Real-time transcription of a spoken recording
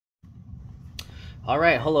All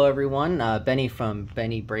right, hello everyone. Benny from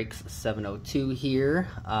Benny Breaks 702 here.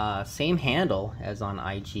 Same handle as on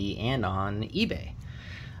IG and on eBay.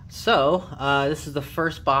 So this is the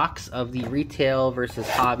first box of the retail versus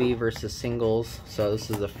hobby versus singles. So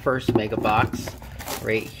this is the first mega box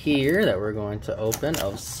right here that we're going to open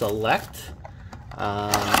of Select.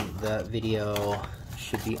 The video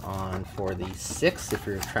should be on for the 6th if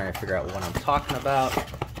you're trying to figure out what I'm talking about.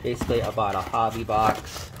 Basically, I bought a hobby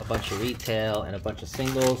box, a bunch of retail, and a bunch of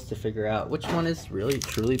singles to figure out which one is really,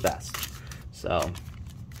 truly best. So,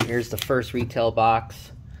 here's the first retail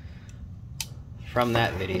box from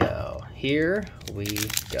that video. Here we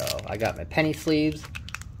go. I got my penny sleeves,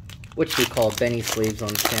 which we call Benny sleeves on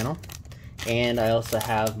the channel. And I also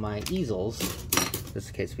have my easels, just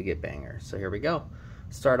in case we get bangers. So here we go.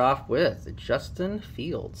 Start off with Justin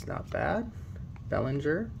Fields. Not bad.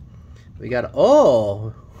 Bellinger. We got,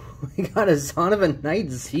 we got a Zonovan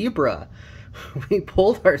Knight Zebra. We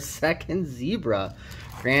pulled our second Zebra.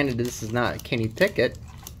 Granted, this is not Kenny Pickett,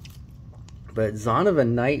 but Zonovan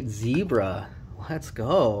Knight Zebra. Let's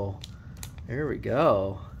go. There we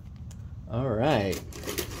go. All right.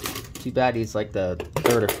 Too bad he's like the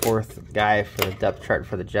 3rd or 4th guy for the depth chart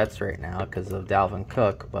for the Jets right now because of Dalvin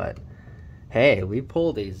Cook, but hey, we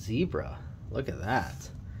pulled a Zebra. Look at that.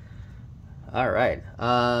 All right,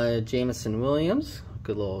 Jameson Williams,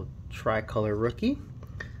 good little tricolor rookie.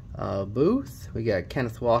 Booth, we got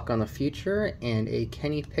Kenneth Walker on the future and a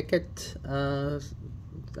Kenny Pickett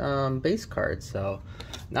base card. So,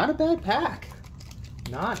 not a bad pack.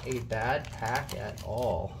 Not a bad pack at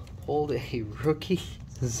all. Pulled a rookie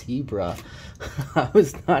Zebra. I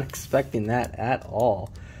was not expecting that at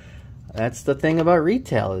all. That's the thing about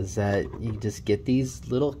retail, is that you just get these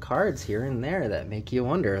little cards here and there that make you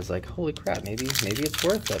wonder. It's like, holy crap, maybe it's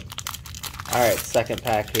worth it. All right, second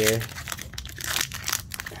pack here.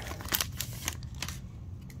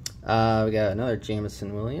 We got another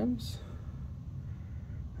Jameson Williams.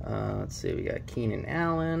 Let's see, we got Keenan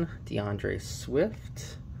Allen, DeAndre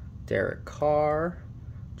Swift, Derek Carr,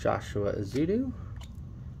 Joshua Ezeudu,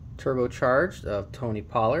 turbocharged of Tony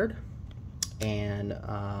Pollard, and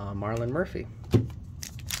Marlon Murphy.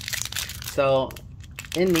 So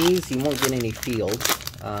in these you won't get any fields,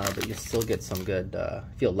 but you'll still get some good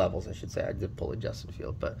field levels, I should say. I did pull a Justin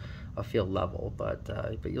Field, but a field level, but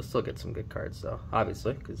you'll still get some good cards though,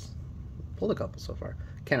 obviously, because pulled a couple so far.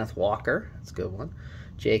 Kenneth Walker, that's a good one.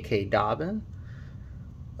 J.K. Dobbin,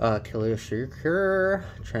 Khalil Shakir,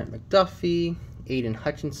 Trent McDuffie, Aiden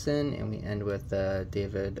Hutchinson, and we end with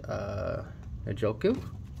David Njoku.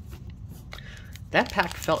 That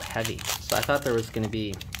pack felt heavy, so I thought there was going to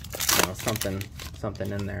be, something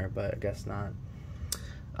in there, but I guess not.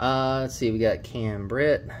 Let's see, we got Cam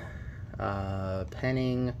Britt,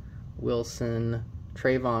 Penning, Wilson,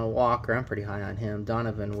 Trayvon Walker, I'm pretty high on him,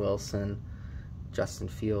 Donovan Wilson, Justin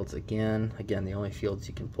Fields again, the only Fields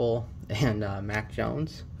you can pull, and Mac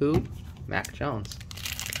Jones. Who? Mac Jones.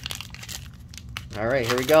 All right,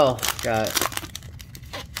 here we go. Got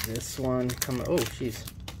this one coming. Oh, jeez.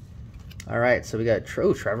 All right, so we got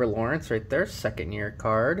Trevor Lawrence right there, 2nd-year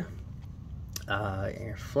card.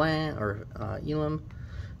 Elam,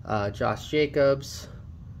 Josh Jacobs,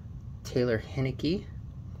 Taylor Heinicke,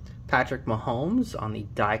 Patrick Mahomes on the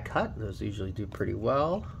die cut. Those usually do pretty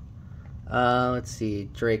well. Let's see,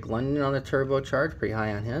 Drake London on the turbocharge, pretty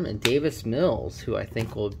high on him, and Davis Mills, who I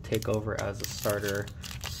think will take over as a starter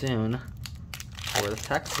soon for the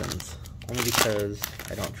Texans, only because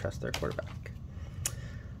I don't trust their quarterback.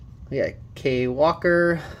 We got Kay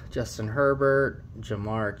Walker, Justin Herbert,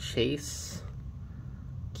 Jamar Chase,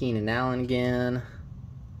 Keenan Allen again,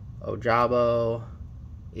 Ojabo,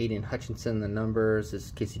 Aiden Hutchinson, the numbers,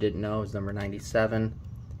 just in case you didn't know, is number 97,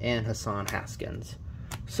 and Hassan Haskins.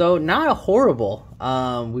 So, not a horrible.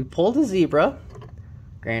 We pulled a Zebra.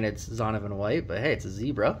 Granted, it's Zonovan White, but hey, it's a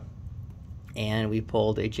Zebra. And we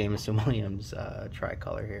pulled a Jameson Williams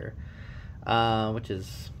tricolor here, which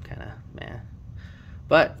is kind of meh.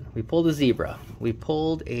 But we pulled a Zebra. We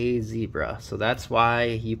pulled a Zebra. So that's why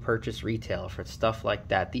you purchase retail, for stuff like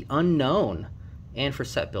that. The unknown. And for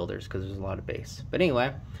set builders, because there's a lot of base. But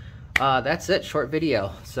anyway, that's it. Short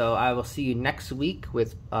video. So I will see you next week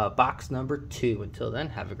with box number 2. Until then,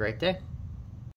 have a great day.